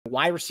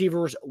wide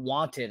receivers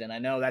wanted. And I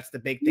know that's the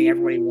big thing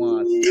everybody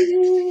wants.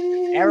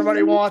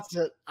 Everybody wants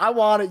it. I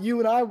want it. You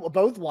and I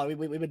both want it.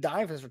 We've been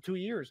dying for this for 2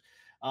 years.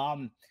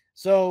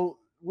 So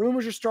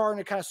rumors are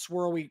starting to kind of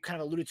swirl. We kind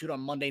of alluded to it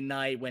on Monday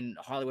night when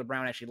Hollywood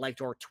Brown actually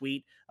liked our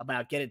tweet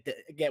about get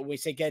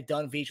it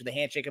done, Veach, with the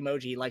handshake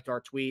emoji. He liked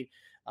our tweet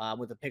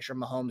with a picture of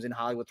Mahomes in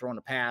Hollywood throwing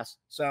a pass.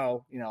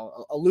 So,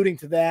 alluding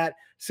to that.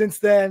 Since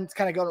then, it's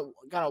kind of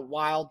gone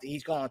wild.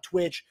 He's gone on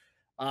Twitch,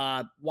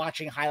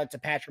 watching highlights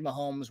of Patrick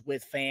Mahomes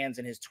with fans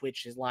in his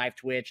live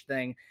Twitch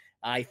thing.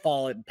 I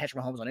followed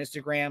Patrick Mahomes on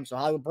Instagram. So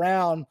Hollywood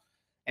Brown,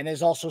 and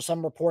there's also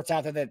some reports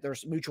out there that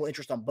there's mutual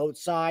interest on both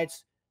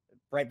sides.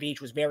 Brett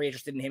Veach was very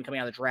interested in him coming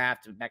out of the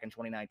draft back in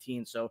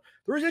 2019. So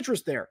there is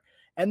interest there.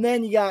 And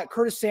then you got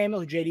Curtis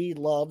Samuel, who JD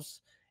loves,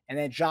 and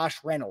then Josh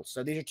Reynolds.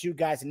 So these are two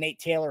guys that Nate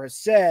Taylor has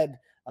said,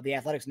 the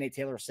Athletics, Nate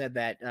Taylor has said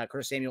that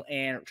Curtis Samuel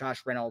and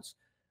Josh Reynolds,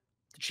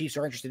 the Chiefs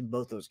are interested in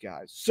both those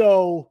guys.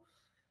 So,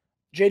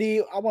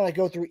 JD, I want to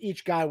go through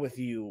each guy with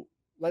you.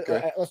 Let's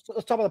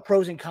talk about the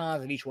pros and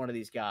cons of each one of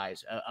these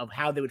guys, of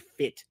how they would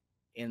fit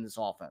in this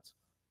offense.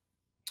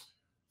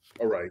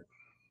 All right.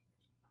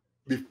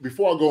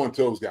 Before I go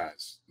into those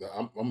guys,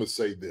 I'm going to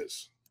say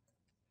this.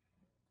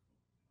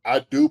 I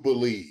do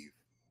believe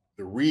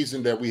the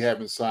reason that we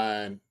haven't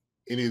signed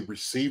any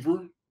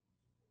receiver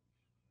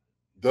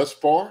thus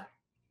far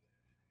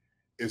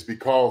is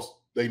because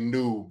they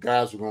knew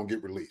guys were going to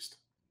get released,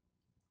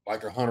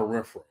 like a Hunter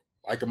Renfrow,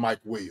 like a Mike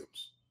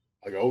Williams,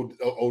 like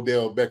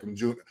Odell Beckham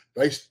Jr.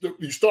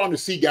 You're starting to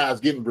see guys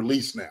getting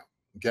released now,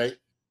 okay?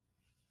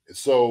 And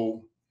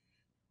so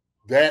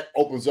that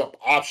opens up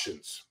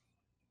options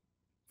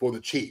for the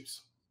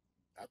Chiefs.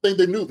 I think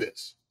they knew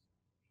this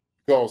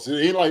because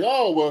it ain't like,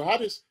 oh, well, how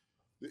does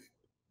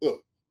 –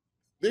 look,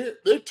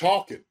 they're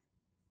talking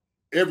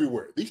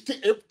everywhere. These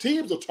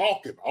teams are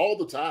talking all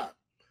the time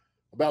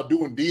about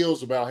doing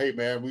deals about, hey,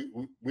 man,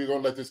 we're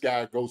going to let this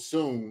guy go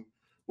soon.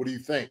 What do you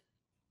think?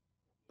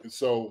 And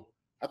so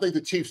I think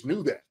the Chiefs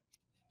knew that.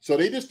 So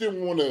they just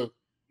didn't want to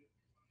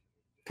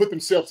put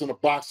themselves in a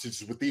box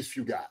with these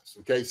few guys,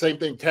 okay? Same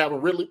thing,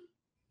 Calvin Ridley.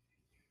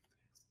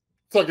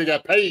 Sucker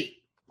got paid.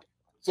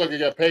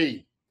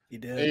 He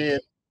did. And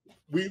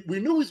we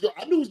knew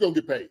I knew he was going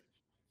to get paid.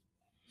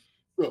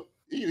 Look,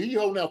 he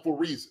holding out for a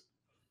reason.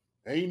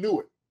 And he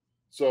knew it.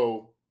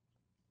 So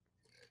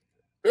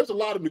there's a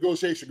lot of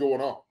negotiation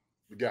going on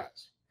with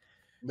guys.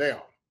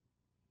 Now,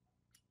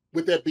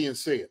 with that being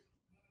said,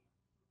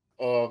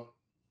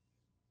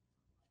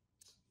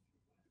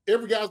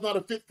 every guy's not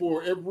a fit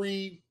for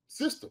every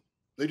system.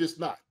 They're just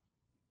not.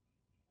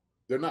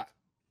 They're not.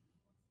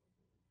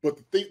 But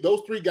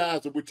those three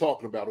guys that we're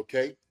talking about,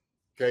 okay,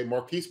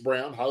 Marquise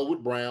Brown,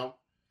 Hollywood Brown,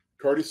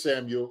 Curtis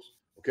Samuels,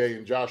 okay,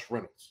 and Josh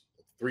Reynolds,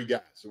 three guys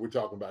that we're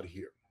talking about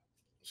here.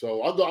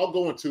 So I'll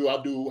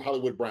do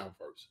Hollywood Brown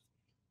first.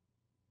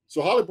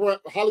 So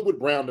Hollywood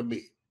Brown to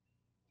me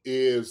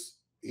he's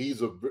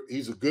a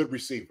good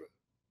receiver.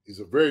 He's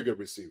a very good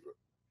receiver.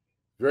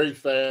 Very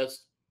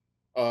fast.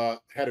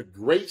 Had a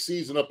great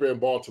season up there in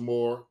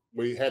Baltimore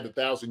where he had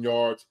 1,000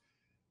 yards.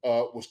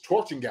 Was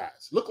torching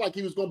guys. Looked like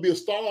he was going to be a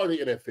star in the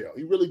NFL.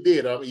 He really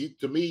did. I mean,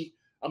 to me,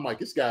 I'm like,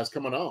 this guy's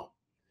coming on.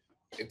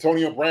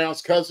 Antonio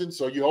Brown's cousin.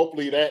 So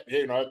hopefully that,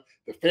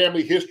 the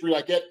family history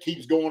like that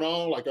keeps going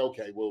on. Like,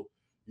 okay, well,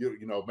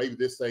 maybe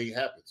this thing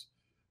happens.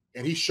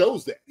 And he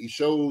shows that. He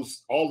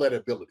shows all that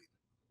ability.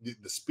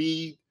 The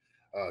speed,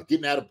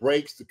 getting out of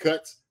breaks, the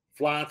cuts,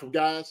 flying from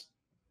guys.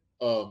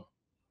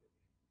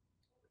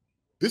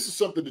 This is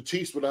something the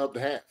Chiefs would love to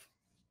have.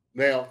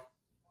 Now,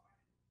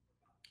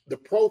 the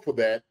pro for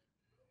that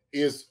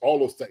is all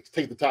those things.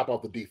 Take the top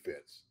off the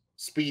defense.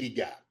 Speedy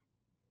guy,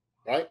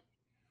 right?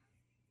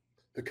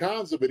 The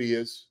cons of it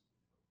is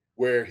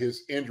where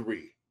his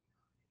injury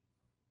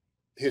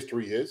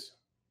history is.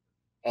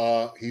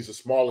 He's a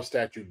smaller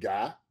statured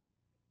guy.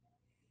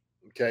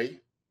 Okay.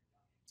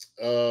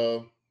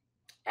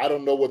 I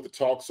don't know what the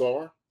talks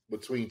are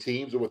between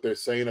teams or what they're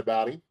saying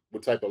about him,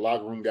 what type of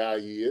locker room guy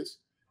he is.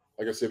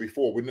 Like I said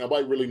before,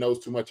 nobody really knows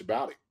too much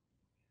about him.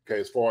 Okay,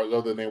 as far as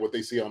other than what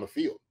they see on the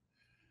field.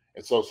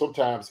 And so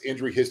sometimes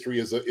injury history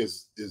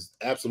is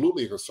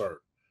absolutely a concern.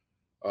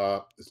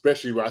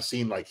 Especially where I've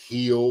seen like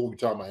heel, we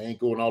talking about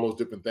ankle and all those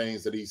different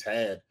things that he's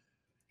had,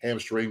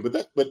 hamstring.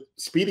 But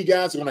speedy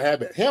guys are going to have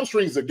that.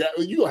 Hamstrings are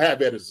you're going to have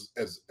that as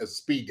a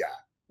speed guy.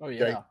 Oh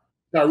yeah. Okay?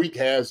 Tyreek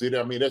has it.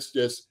 I mean, that's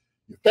just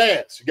you're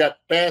fast. You got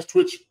fast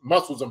twitch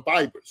muscles and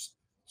fibers,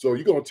 so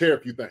you're going to tear a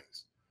few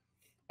things.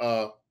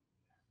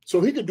 So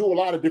he could do a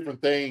lot of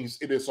different things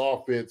in this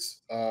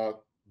offense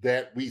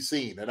that we've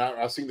seen. And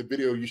I've seen the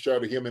video you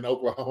showed of him in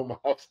Oklahoma.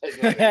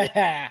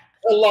 That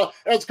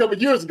was a couple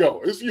of years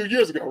ago. It was a few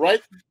years ago,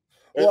 right?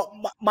 Well,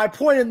 my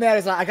point in that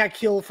is I got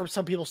killed from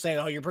some people saying,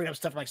 oh, you're bringing up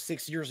stuff like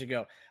 6 years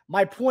ago.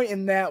 My point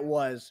in that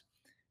was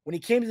when he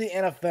came to the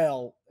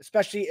NFL,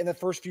 especially in the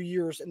first few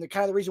years, and the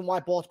kind of the reason why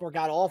Baltimore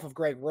got off of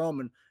Greg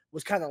Roman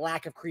was kind of the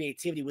lack of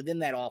creativity within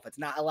that offense,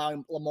 not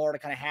allowing Lamar to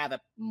kind of have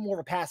more of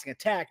a passing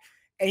attack.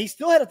 And he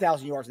still had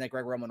 1,000 yards in that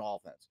Greg Roman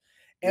offense.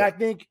 And I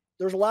think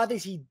there's a lot of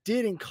things he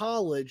did in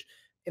college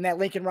in that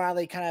Lincoln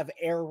Riley kind of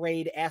air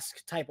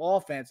raid-esque type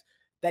offense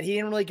that he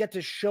didn't really get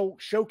to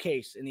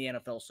showcase in the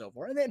NFL so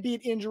far. And then be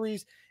it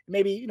injuries,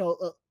 maybe,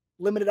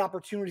 limited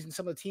opportunities in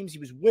some of the teams he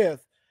was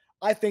with.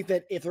 I think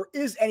that if there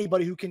is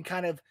anybody who can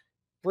kind of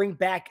bring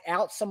back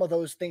out some of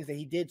those things that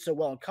he did so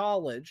well in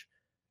college,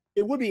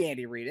 it would be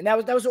Andy Reid. And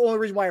that was the only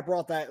reason why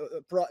I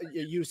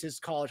used his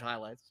college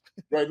highlights.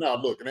 Right now,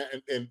 look,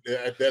 and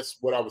that's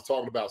what I was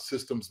talking about.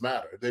 Systems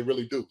matter. They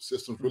really do.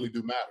 Systems really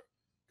do matter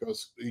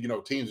because,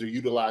 teams are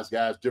utilize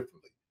guys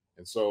differently.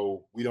 And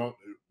so we don't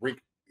bring,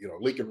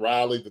 Lincoln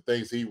Riley, the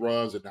things he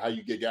runs and how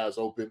you get guys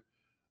open.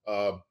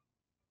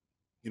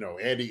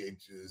 Andy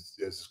is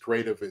as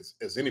creative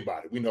as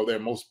anybody. We know they're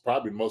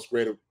probably the most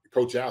creative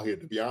coach out here,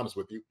 to be honest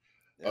with you.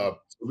 Yeah.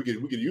 So we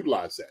can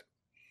utilize that.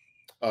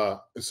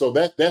 So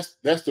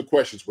that's the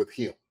questions with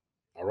him.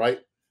 All right.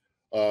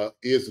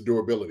 Is the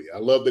durability. I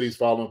love that he's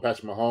following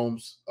Patrick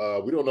Mahomes.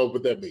 We don't know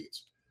what that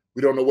means.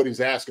 We don't know what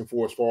he's asking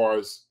for as far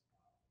as,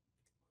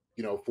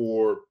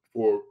 for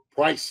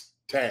price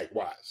tag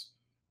wise,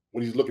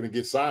 what he's looking to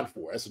get signed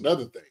for. That's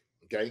another thing.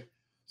 Okay.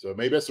 So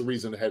maybe that's the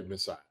reason it hasn't been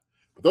signed.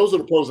 But those are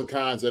the pros and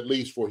cons, at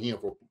least for him,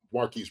 for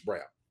Marquise Brown.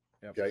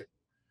 Yep. Okay.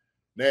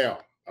 Now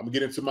I'm gonna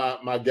get into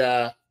my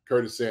guy,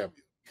 Curtis Samuel.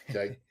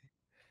 Okay.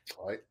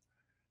 All right.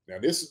 Now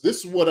this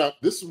is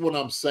what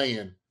I'm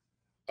saying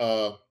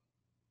about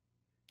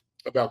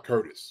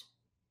Curtis.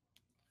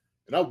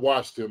 And I've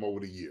watched him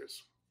over the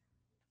years.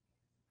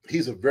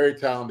 He's a very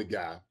talented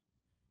guy.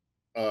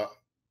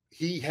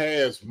 He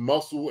has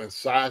muscle and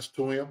size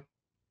to him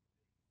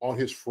on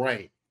his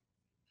frame.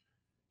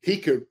 He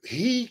can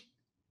do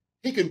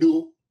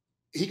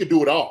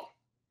it all.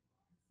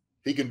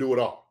 He can do it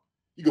all.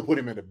 You can put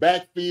him in the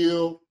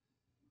backfield.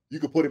 You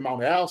can put him on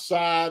the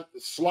outside,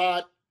 the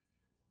slot.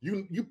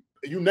 You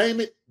name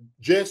it,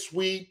 jet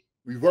sweep,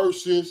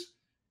 reverses.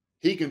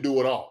 He can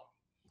do it all.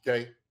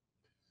 Okay.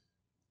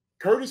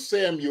 Curtis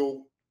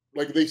Samuel,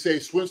 like they say,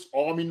 Swiss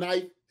Army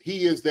knife.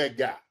 He is that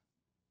guy.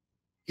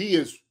 He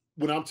is,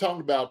 when I'm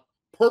talking about,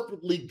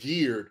 perfectly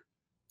geared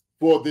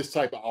for this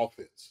type of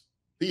offense.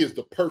 He is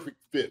the perfect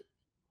fit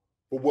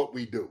for what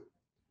we do.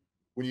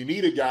 When you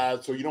need a guy,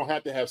 so you don't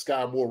have to have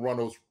Sky Moore run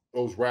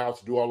those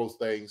routes, do all those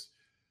things,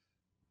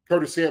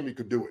 Curtis Samuel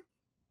could do it.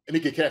 And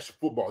he can catch the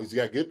football. He's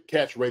got good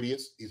catch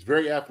radius. He's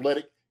very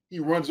athletic. He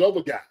runs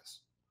over guys.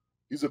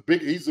 He's a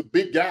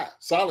big guy,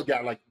 solid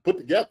guy, like put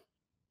together.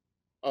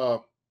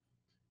 And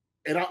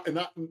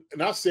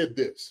I said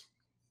this,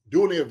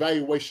 doing the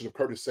evaluation of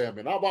Curtis Samuel,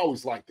 and I've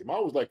always liked him. I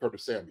always liked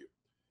Curtis Samuel.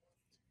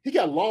 He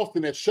got lost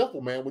in that shuffle,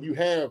 man, when you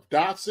have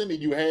Dotson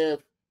and you have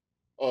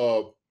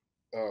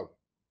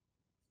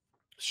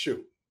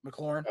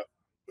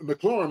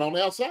McLaurin on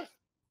the outside.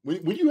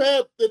 When you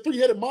have that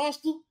three-headed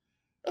monster,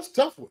 that's a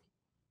tough one.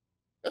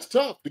 That's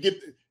tough to get,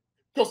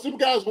 because some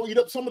guys will eat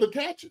up some of the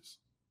catches.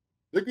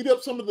 They eat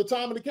up some of the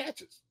time of the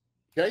catches.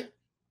 Okay.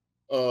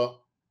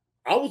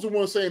 I was the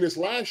one saying this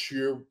last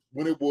year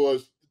when it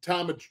was the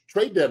time of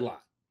trade deadline.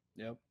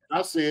 Yep.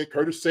 I said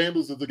Curtis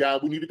Samuel is the guy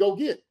we need to go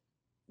get.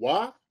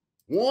 Why?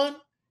 One,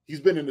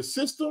 he's been in the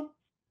system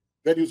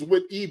that he was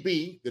with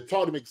EB that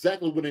taught him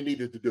exactly what he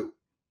needed to do.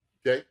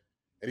 Okay.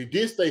 And he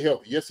did stay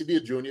healthy. Yes, he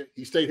did, Junior.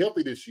 He stayed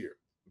healthy this year.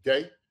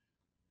 Okay.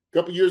 A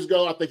couple years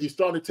ago, I think he's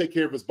starting to take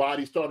care of his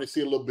body. He's starting to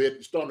see a little bit.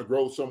 He's starting to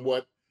grow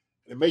somewhat.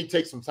 It may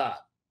take some time.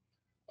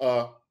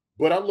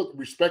 But I look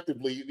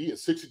respectively, he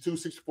has 62,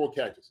 64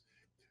 catches.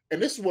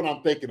 And this is what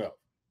I'm thinking of.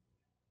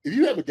 If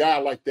you have a guy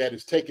like that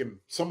who's taking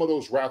some of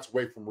those routes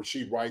away from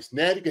Rashee Rice,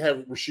 now you can have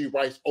Rashee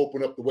Rice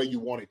open up the way you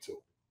want it to.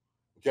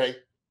 Okay?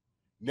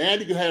 Now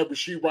you can have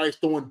Rashee Rice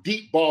throwing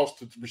deep balls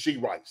to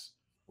Rashee Rice.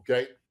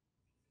 Okay?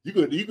 You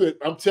could,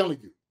 I'm telling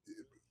you,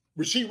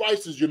 Rashee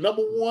Rice is your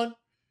number one.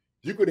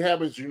 You could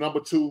have as your number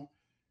two,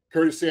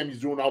 Curtis Samuel's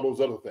doing all those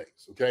other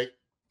things. Okay?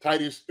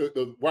 Tightest,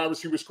 the wide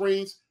receiver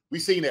screens, we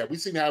seen that. We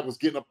seen how it was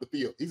getting up the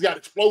field. He's got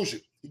explosion.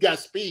 He got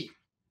speed.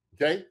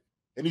 Okay?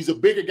 And he's a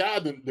bigger guy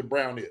than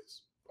Brown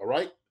is. All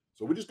right?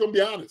 So we're just going to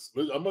be honest.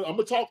 I'm going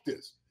to talk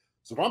this.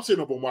 So if I'm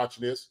sitting up and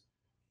watching this,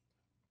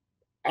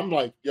 I'm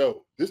like,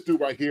 yo, this dude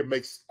right here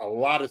makes a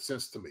lot of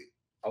sense to me.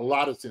 A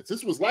lot of sense.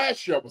 This was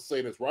last year I was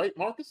saying this, right,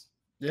 Marcus?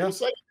 Yeah.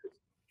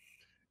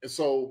 And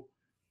so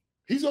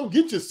he's going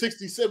to get you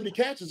 60, 70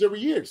 catches every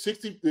year,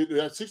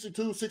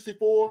 62,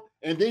 64.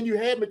 And then you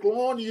had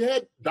McLaurin, you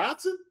had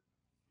Dotson,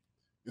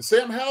 and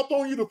Sam Howell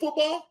throwing you the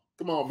football.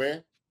 Come on,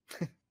 man.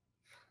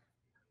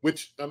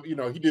 Which,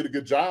 he did a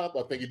good job.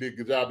 I think he did a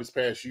good job this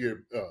past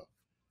year.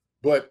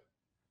 But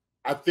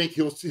I think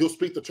he'll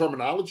speak the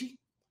terminology.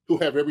 He'll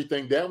have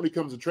everything down when he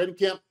comes to training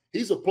camp.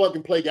 He's a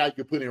plug-and-play guy you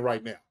can put in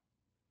right now.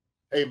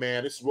 Hey,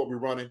 man, this is what we're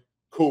running.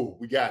 Cool,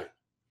 we got it.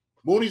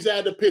 Mooney's out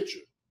of the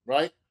picture,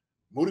 right?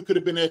 Mooney could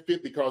have been that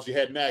fit because you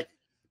had Nagy.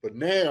 But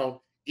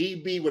now,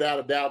 EB, without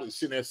a doubt, is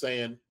sitting there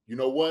saying, you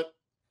know what?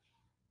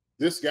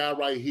 This guy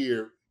right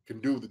here can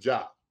do the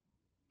job.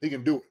 He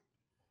can do it.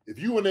 If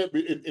you in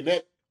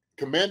that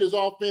Commanders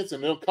offense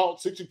and they'll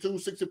caught 62,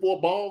 64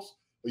 balls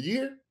a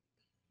year,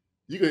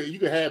 you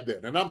can have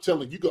that. And I'm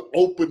telling you, can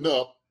open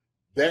up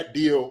that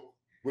deal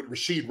with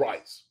Rashee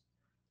Rice.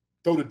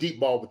 throw the deep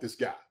ball with this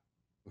guy.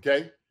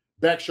 Okay,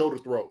 back shoulder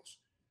throws.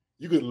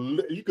 You could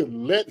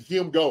let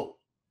him go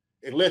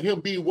and let him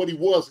be what he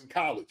was in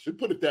college. Let's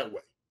put it that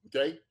way.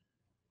 Okay,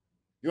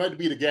 you don't have to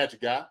be the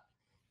gadget guy.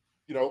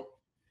 You know,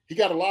 he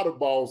got a lot of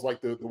balls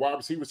like the wide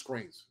receiver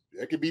screens.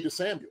 That could be to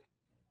Samuel,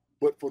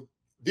 but for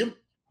them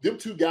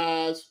two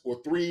guys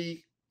or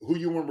three who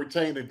you want to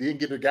retain and then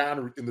get a guy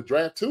in the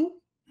draft too.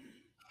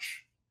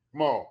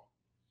 Come on.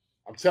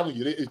 I'm telling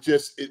you,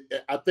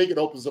 I think it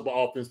opens up an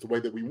offense the way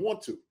that we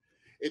want to.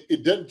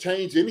 It doesn't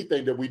change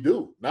anything that we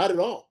do. Not at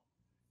all.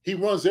 He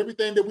runs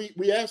everything that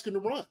we ask him to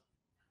run.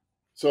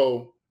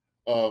 So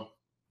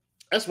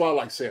that's why I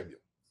like Samuel.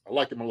 I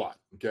like him a lot.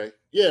 Okay.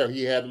 Yeah,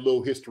 he had a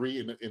little history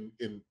in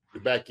the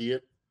back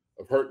end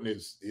of hurting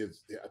his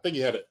I think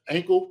he had an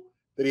ankle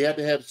that he had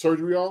to have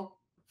surgery on.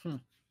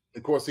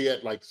 Of course, he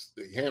had like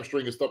the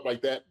hamstring and stuff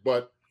like that,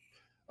 but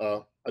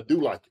I do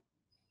like it.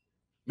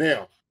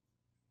 Now,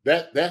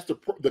 that's the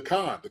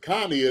con. The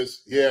con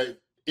is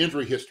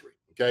injury history,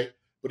 okay?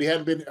 But he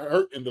hadn't been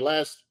hurt in the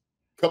last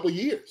couple of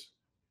years.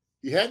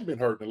 He hadn't been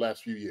hurt in the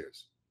last few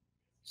years.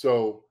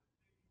 So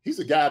he's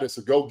a guy that's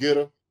a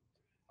go-getter.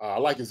 I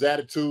like his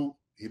attitude.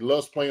 He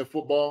loves playing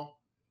football.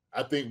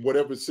 I think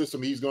whatever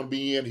system he's going to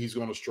be in, he's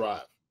going to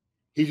strive.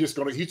 He's just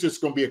going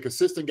to be a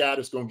consistent guy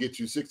that's going to get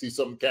you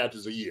 60-something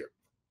catches a year.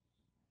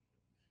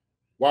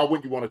 Why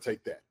wouldn't you want to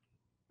take that,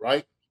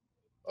 right?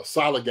 A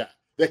solid guy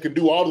that can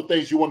do all the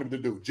things you want him to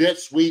do. Jet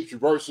sweeps,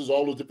 reverses,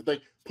 all those different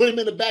things. Put him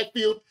in the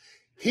backfield.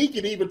 He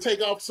can even take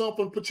off some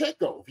from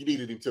Pacheco if you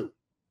needed him to.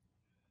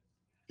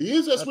 He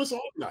is a Swiss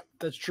Army knife.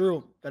 That's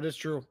true. That is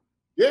true.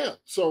 Yeah,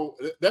 so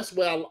that's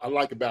what I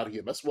like about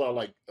him. That's why I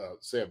like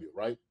Samuel,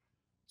 right?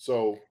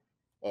 So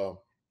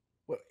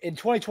in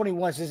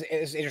 2021, this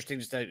is interesting,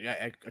 just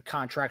a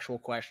contractual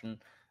question.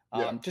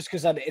 Just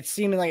because it's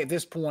seeming like at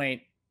this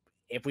point,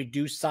 if we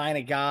do sign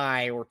a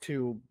guy or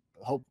two,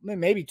 hope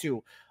maybe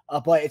two,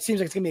 but it seems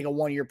like it's gonna be like a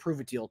 1-year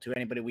prove-it deal to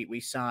anybody we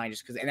sign,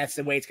 just because, and that's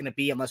the way it's gonna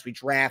be unless we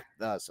draft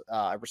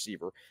a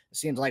receiver. It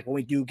seems like when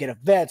we do get a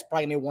vet, it's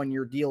probably gonna be a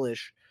 1-year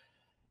deal-ish.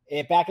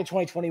 Back in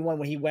 2021,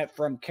 when he went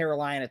from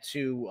Carolina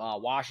to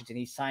Washington,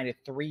 he signed a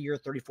 3-year,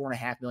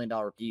 $34.5 million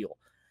deal.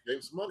 Gave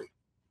him some money.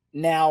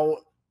 Now,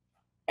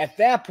 at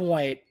that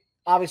point,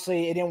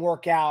 obviously it didn't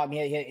work out. I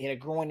mean, he had a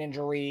groin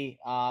injury.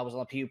 Was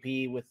on a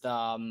PUP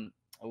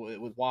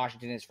with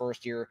Washington his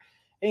first year.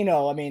 And, you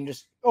know, I mean,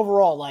 just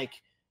overall, like,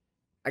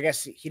 I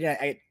guess he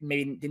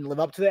maybe didn't live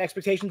up to the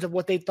expectations of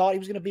what they thought he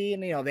was going to be.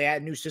 And, you know, they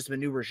had a new system, a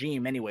new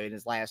regime anyway in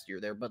his last year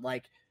there. But,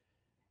 like,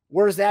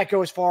 where does that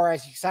go as far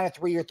as he signed a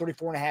 3-year,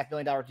 $34.5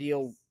 million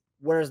deal?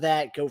 Where does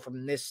that go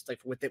from this, like,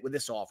 with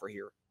this offer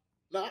here?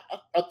 No,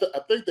 I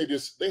think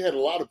they had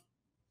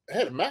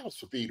a mouths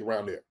to feed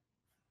around there.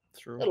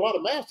 True. Had a lot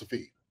of mouths to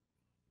feed.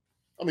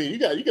 I mean, you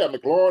got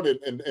McLaurin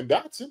and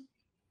Dotson.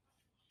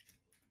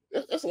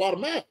 That's a lot of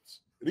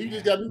mouths. And you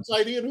just got a new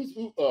tight end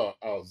who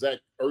Zach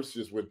Ertz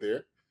just went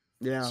there.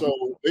 Yeah.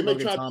 So they may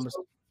try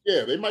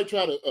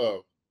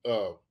to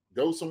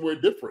go somewhere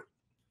different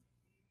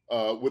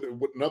with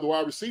another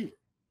wide receiver.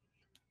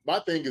 My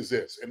thing is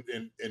this,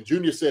 and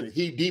Junior said it,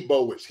 he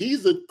Debo-ish.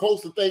 He's the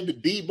closer thing to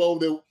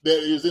Debo that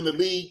is in the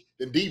league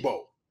than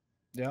Debo.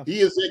 Yeah. He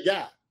is that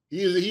guy.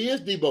 He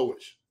is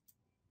Debo-ish.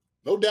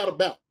 No doubt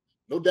about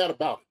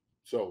it.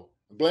 So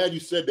I'm glad you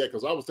said that,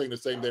 because I was thinking the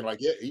same thing. Like,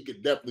 yeah, he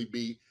could definitely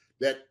be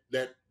that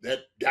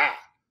guy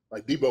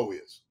like Debo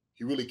is.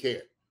 He really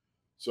can.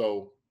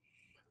 So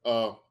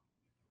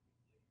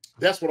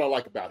that's what I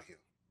like about him.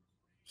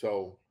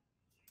 So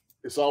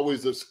it's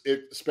always a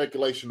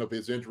speculation of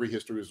his injury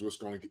history is what's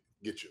going to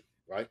get you,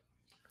 right?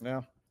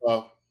 Yeah.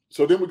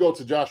 So then we go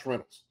to Josh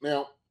Reynolds.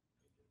 Now,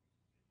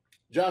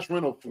 Josh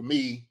Reynolds, for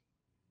me,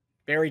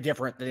 very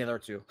different than the other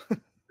two.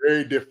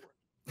 Very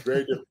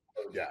different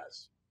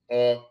guys.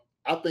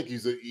 I think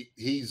he's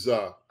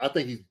a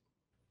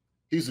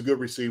good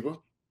receiver.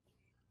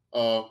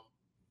 I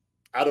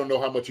don't know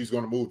how much he's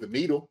going to move the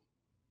needle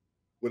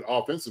with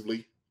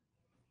offensively.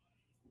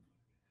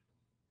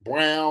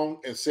 Brown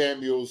and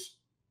Samuels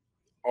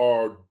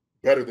are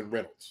better than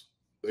Reynolds.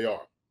 They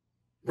are.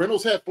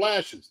 Reynolds had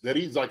flashes that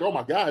he's like, oh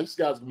my God, this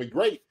guy's gonna be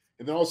great.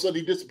 And then all of a sudden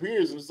he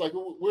disappears, and it's like,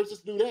 well, where's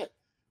this dude at?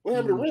 What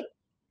happened to Reynolds?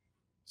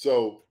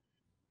 So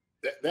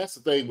that's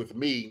the thing with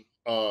me.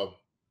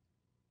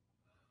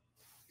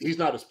 He's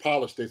not as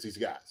polished as these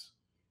guys.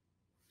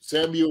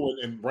 Samuel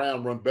and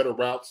Brown run better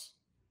routes.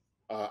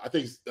 I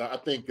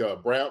think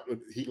Brown,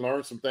 he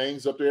learned some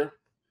things up there.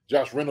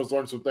 Josh Reynolds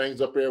learned some things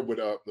up there with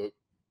the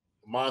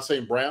Amon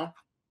St. Brown,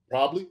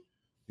 probably.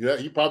 Yeah,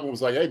 he probably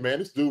was like, hey, man,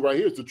 this dude right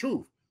here is the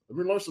truth. Let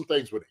me learn some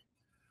things with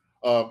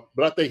him.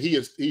 But I think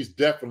he's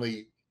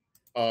definitely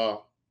a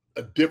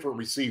different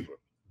receiver.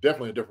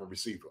 Definitely a different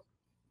receiver.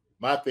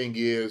 My thing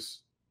is,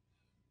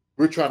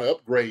 we're trying to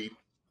upgrade.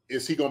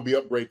 Is he going to be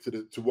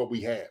upgraded to what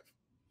we have?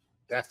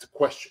 That's the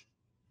question.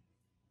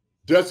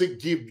 Does it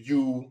give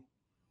you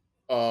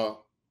the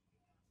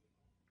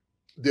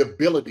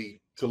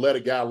ability to let a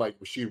guy like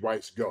Rashid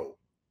Rice go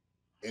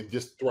and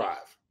just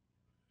thrive?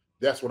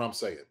 That's what I'm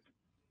saying.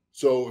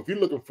 So if you're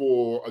looking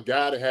for a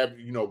guy to have,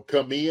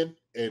 come in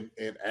and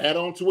add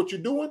on to what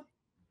you're doing,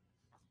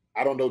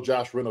 I don't know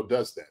Josh Reynolds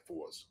does that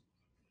for us.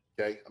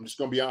 Okay. I'm just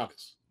going to be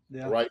honest.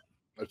 Yeah. All right.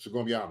 I'm just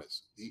going to be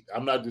honest.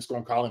 I'm not just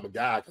going to call him a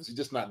guy because he's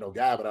just not no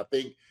guy, but I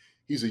think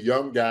he's a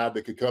young guy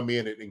that could come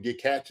in and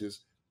get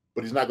catches,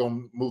 but he's not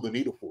going to move the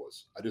needle for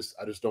us. I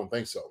just don't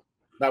think so.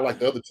 Not like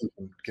the other two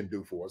can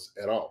do for us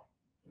at all.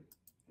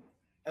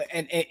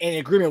 And in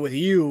agreement with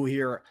you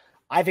here,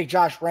 I think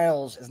Josh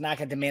Reynolds is not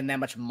going to demand that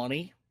much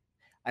money.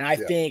 And I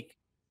think,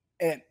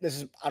 and this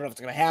is, I don't know if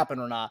it's going to happen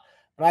or not,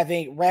 but I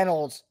think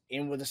Reynolds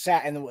and with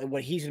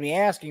what he's going to be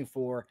asking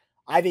for,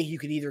 I think you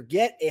could either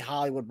get a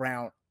Hollywood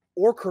Brown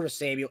or Curtis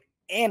Samuel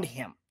and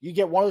him. You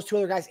get one of those two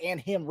other guys and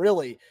him,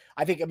 really.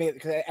 I think,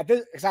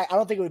 because I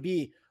don't think it would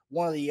be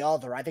one or the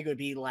other. I think it would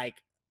be like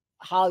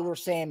Hollywood or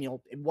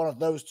Samuel, one of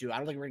those two. I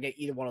don't think we're going to get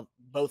either one of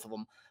both of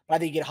them. But I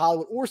think you get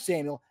Hollywood or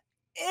Samuel,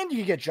 and you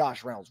could get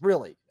Josh Reynolds,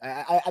 really.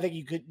 I think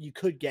you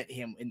could get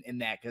him in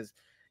that because,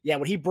 yeah,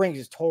 what he brings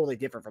is totally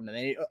different from them.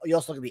 And you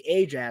also look at the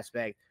age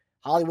aspect.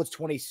 Hollywood's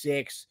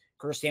 26,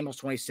 Curtis Samuel's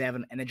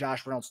 27, and then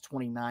Josh Reynolds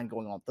 29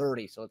 going on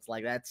 30. So it's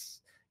like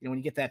that's, when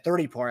you get that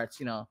 30 part, it's,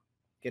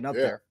 getting up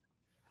there.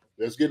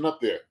 It's getting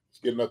up there. It's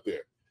getting up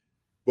there.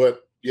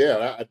 But,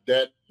 yeah,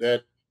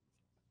 that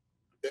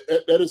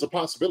is a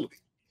possibility.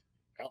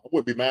 I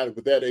wouldn't be mad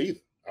with that either.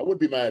 I wouldn't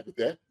be mad with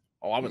that.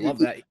 Oh, I would love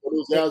that.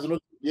 Those guys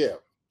yeah.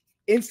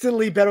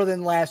 Instantly better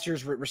than last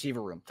year's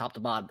receiver room, top to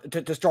bottom,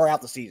 to start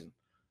out the season.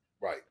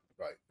 Right.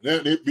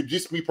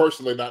 Just me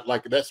personally, not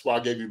like that's why I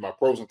gave you my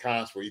pros and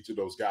cons for each of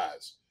those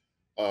guys.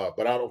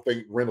 But I don't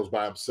think Reynolds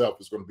by himself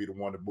is going to be the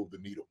one to move the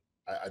needle.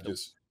 I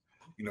just,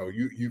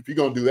 if you're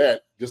going to do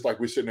that, just like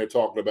we're sitting there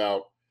talking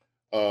about,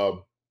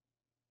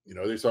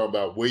 they're talking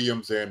about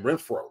Williams and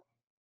Renfrow.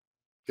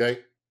 Okay.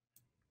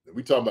 And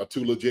we talking about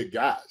two legit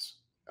guys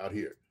out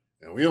here.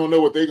 And we don't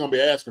know what they're going to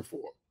be asking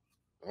for.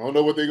 I don't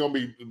know what they're going to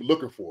be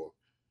looking for.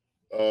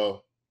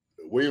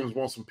 Williams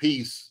wants some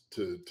peace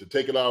to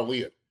take it all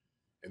in.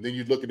 And then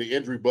you look at the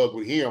injury bug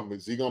with him.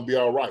 Is he going to be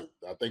all right?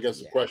 I think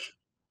that's the question.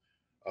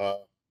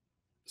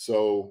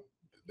 So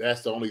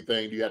that's the only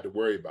thing you have to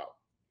worry about.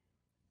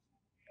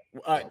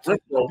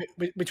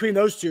 Between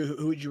those two,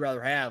 who would you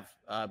rather have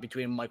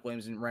between Mike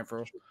Williams and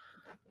Renfrow?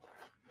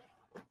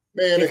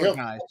 Man,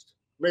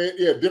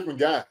 different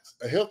guys.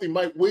 A healthy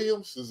Mike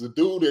Williams is a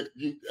dude that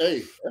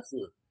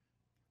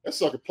that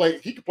sucker play.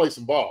 He could play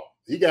some ball.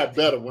 He got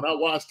better. When I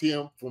watched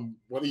him from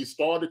when he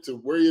started to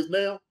where he is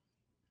now,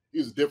 he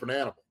was a different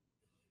animal.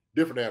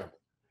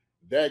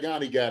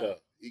 Daggone,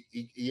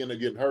 he ended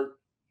up getting hurt.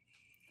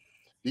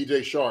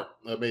 DJ Shark,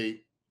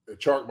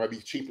 Chark might be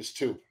cheapest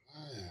too.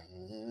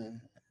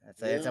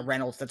 That's a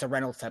Reynolds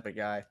type of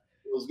guy.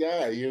 Those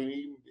guys,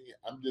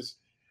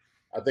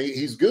 I think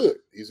he's good.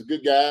 He's a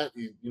good guy.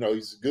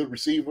 He's a good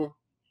receiver.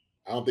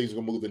 I don't think he's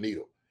gonna move the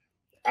needle.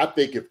 I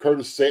think if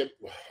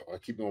I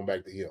keep going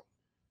back to him.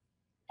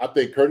 I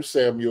think Curtis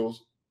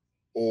Samuels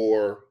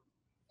or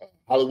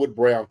Hollywood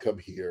Brown come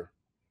here.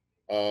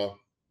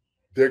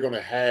 They're going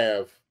to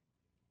have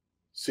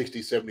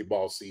 60, 70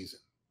 ball season.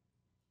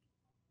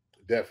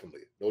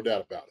 Definitely. No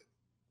doubt about it.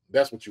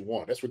 That's what you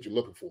want. That's what you're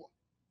looking for.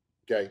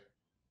 Okay.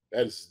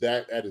 That is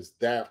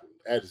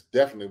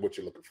definitely what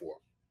you're looking for.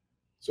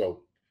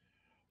 So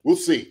we'll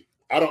see.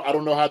 I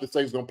don't know how this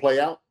thing's going to play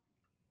out.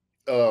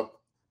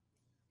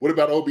 What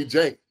about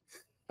OBJ?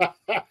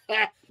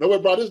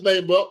 Nobody brought his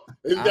name up.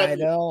 I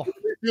know.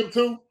 Him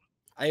too.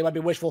 I think it might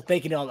be wishful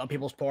thinking on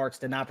people's parts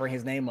to not bring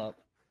his name up.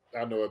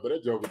 I know it, but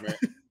that joker, man.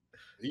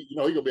 He's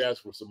gonna be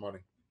asking for some money.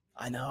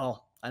 I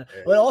know.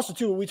 But also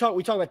too, we talk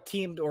about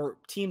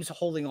teams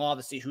holding off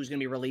to see who's gonna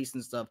be released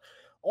and stuff.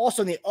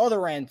 Also, on the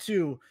other end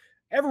too,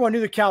 everyone knew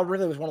that Calvin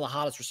Ridley was one of the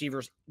hottest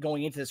receivers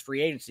going into this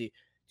free agency.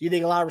 Do you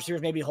think a lot of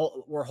receivers maybe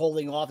were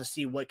holding off to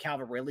see what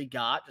Calvin Ridley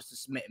got,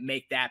 just to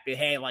make that be,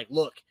 hey, like,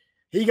 look,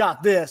 he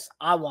got this,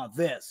 I want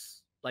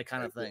this, like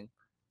kind of thing?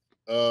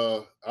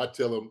 I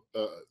tell him,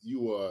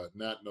 you are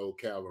not no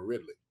Calvin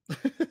Ridley.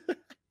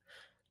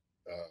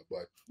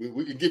 But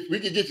we can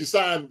get you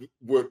signed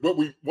with what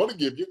we want to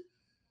give you,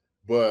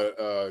 but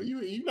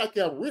you're not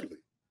Calvin Ridley.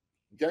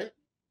 Okay,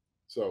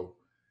 so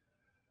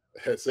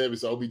Sammy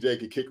said OBJ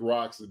could kick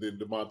rocks, and then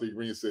DeMonte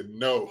Green said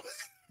no.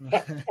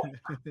 I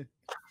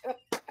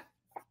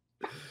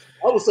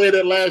was saying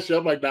that last year.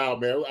 I'm like, nah,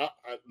 man,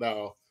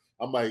 no.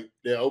 I'm like,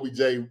 yeah,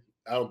 OBJ.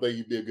 I don't think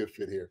he'd be a good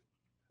fit here.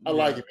 I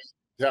like him. He's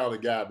a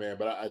talented guy, man,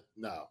 but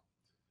no.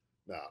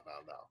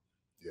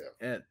 Yeah.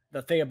 And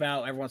the thing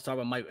about everyone's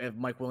talking about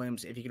Mike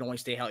Williams, if he can only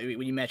stay healthy,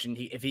 when you mentioned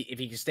if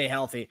he can stay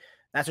healthy,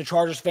 that's what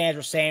Chargers fans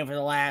were saying for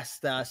the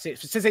last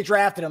since they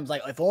drafted him. It's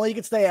like, if only he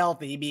could stay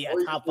healthy, he'd be a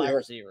top 5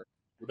 receiver.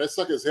 When that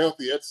sucker is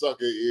healthy, that sucker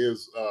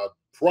is a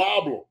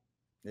problem.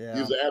 Yeah,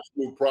 he's an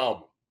absolute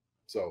problem.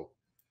 So,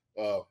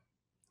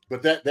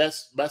 but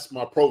that's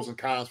my pros and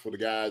cons for the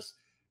guys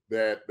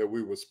that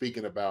we were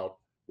speaking about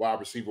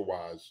wide receiver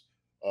wise.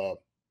 And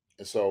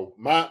so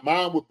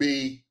mine would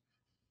be.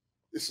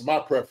 This is my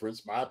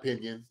preference, my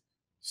opinion.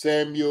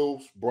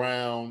 Samuels,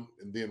 Brown,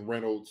 and then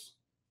Reynolds,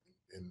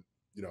 and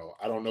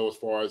I don't know as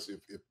far as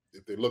if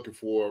they're looking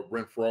for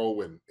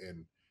Renfrow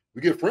and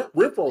we get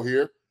Renfrow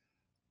here.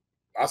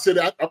 I said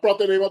I brought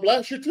that name up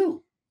last year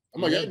too.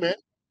 I'm like, hey man,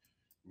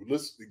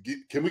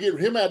 can we get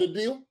him out of the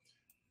deal?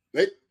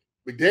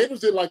 McDaniels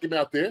didn't like him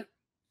out there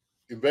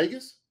in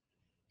Vegas.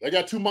 They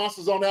got two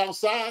monsters on the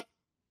outside,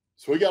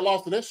 so he got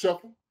lost in that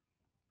shuffle.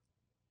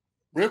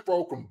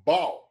 Renfrow can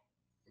ball,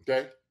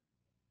 okay?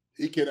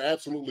 He can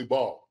absolutely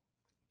ball.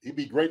 He'd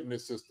be great in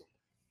this system.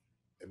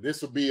 And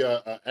this will be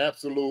an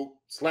absolute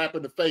slap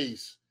in the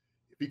face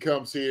if he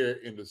comes here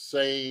in the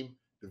same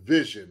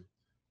division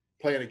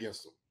playing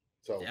against them.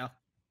 So yeah.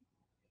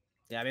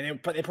 I mean,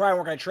 they probably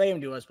weren't going to trade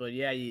him to us, but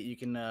yeah, you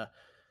can.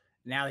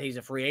 Now that he's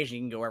a free agent, he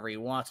can go wherever he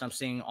wants. I'm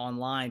seeing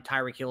online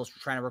Tyreek Hill's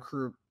trying to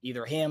recruit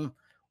either him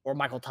or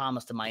Michael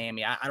Thomas to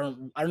Miami. I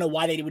don't know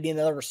why they would need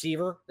another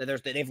receiver.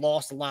 They've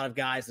lost a lot of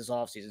guys this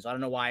offseason, so I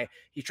don't know why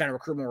he's trying to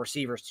recruit more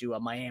receivers to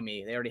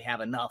Miami. They already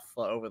have enough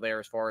over there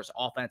as far as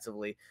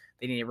offensively.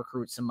 They need to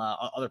recruit some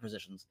other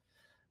positions.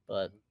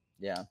 But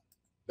yeah,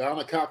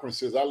 Donna Cochran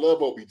says, "I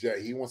love OBJ.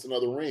 He wants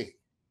another ring."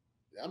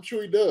 I'm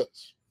sure he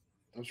does.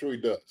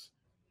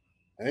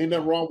 Ain't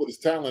nothing wrong with his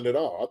talent at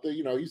all. I think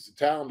he's a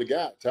talented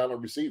guy,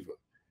 talented receiver.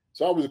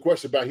 It's always a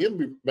question about him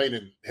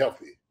remaining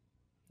healthy.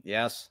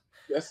 Yes.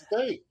 That's the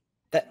thing.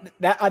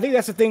 That I think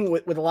that's the thing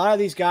with a lot of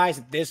these guys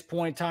at this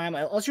point in time.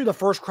 Unless you're the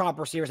first crop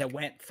receivers that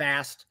went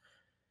fast,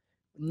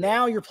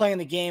 now you're playing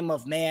the game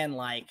of, man,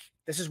 like,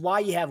 this is why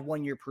you have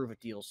 1 year prove-it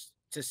deals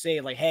to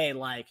say, like, hey,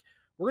 like,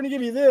 we're gonna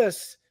give you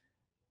this.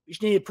 You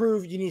just need to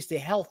prove you need to stay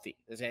healthy.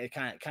 Is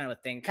kind of a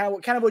thing.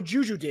 Kind of what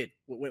Juju did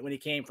when he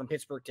came from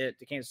Pittsburgh to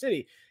Kansas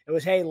City. It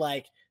was, hey,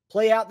 like,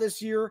 play out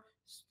this year,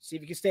 see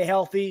if you can stay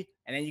healthy,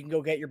 and then you can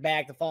go get your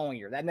bag the following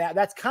year.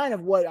 That's kind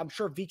of what I'm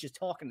sure Veach is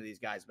talking to these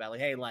guys about.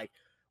 Like, hey, like,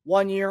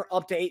 1 year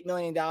up to $8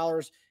 million.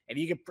 If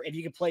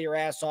you can play your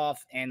ass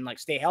off and like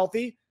stay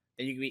healthy,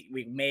 then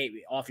we may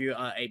offer you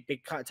a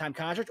big time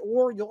contract,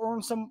 or you'll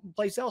earn some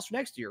place else for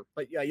next year.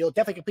 But you'll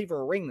definitely compete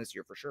for a ring this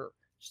year for sure.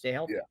 Stay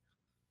healthy.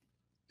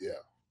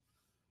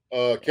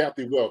 Yeah.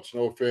 Kathy Welch,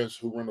 no offense,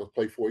 who Reynolds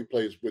play for? He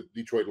plays with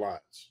Detroit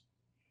Lions.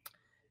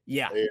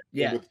 Yeah. With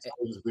the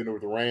Titans, been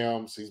with the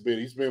Rams. He's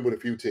been with a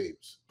few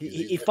teams.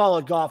 He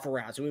followed Goff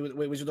around. So he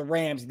was with the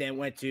Rams, and then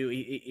went to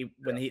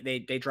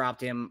they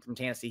dropped him from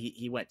Tennessee.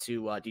 He went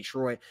to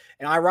Detroit.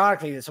 And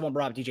ironically, someone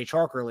brought up DJ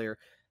Chark earlier.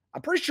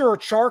 I'm pretty sure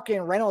Chark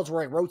and Reynolds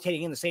were like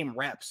rotating in the same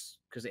reps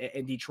because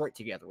in Detroit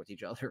together with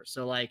each other.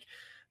 So like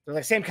they're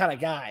like same kind of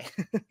guy.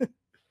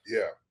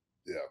 Yeah.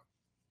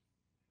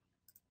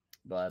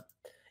 But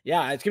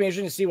yeah, it's gonna be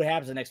interesting to see what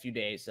happens the next few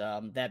days.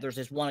 That there's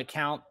this one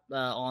account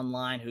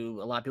online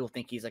who a lot of people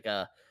think he's like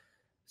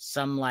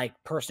some like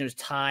person who's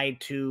tied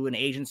to an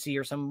agency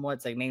or somewhat.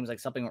 It's like names like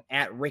something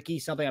at Ricky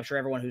something. I'm sure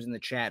everyone who's in the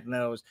chat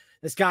knows.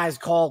 This guy's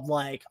called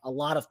like a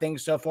lot of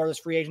things so far this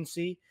free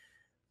agency.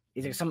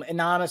 He's like some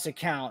anonymous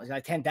account. He's got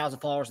like 10,000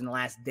 followers in the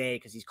last day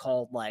because he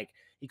called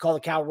the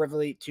Cal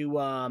Rivers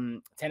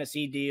to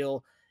Tennessee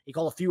deal. He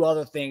called a few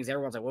other things.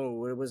 Everyone's like, whoa,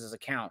 what was his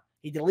account?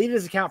 He deleted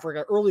his account for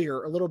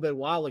a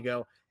while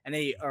ago, and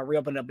then he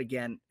reopened up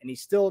again. And he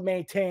still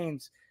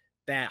maintains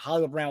that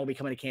Hollywood Brown will be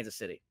coming to Kansas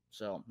City.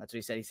 So that's what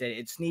he said. He said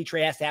it's Sneed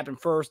trade has to happen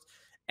first,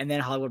 and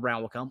then Hollywood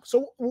Brown will come.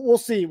 So we'll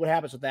see what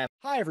happens with that.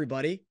 Hi,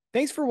 everybody.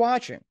 Thanks for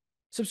watching.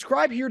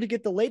 Subscribe here to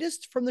get the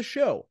latest from the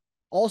show.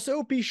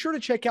 Also, be sure to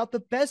check out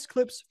the best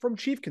clips from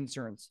Chief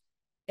Concerns.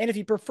 And if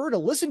you prefer to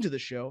listen to the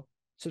show,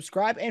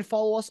 subscribe and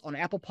follow us on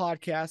Apple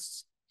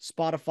Podcasts,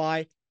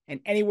 Spotify,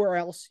 and anywhere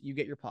else you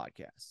get your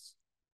podcasts.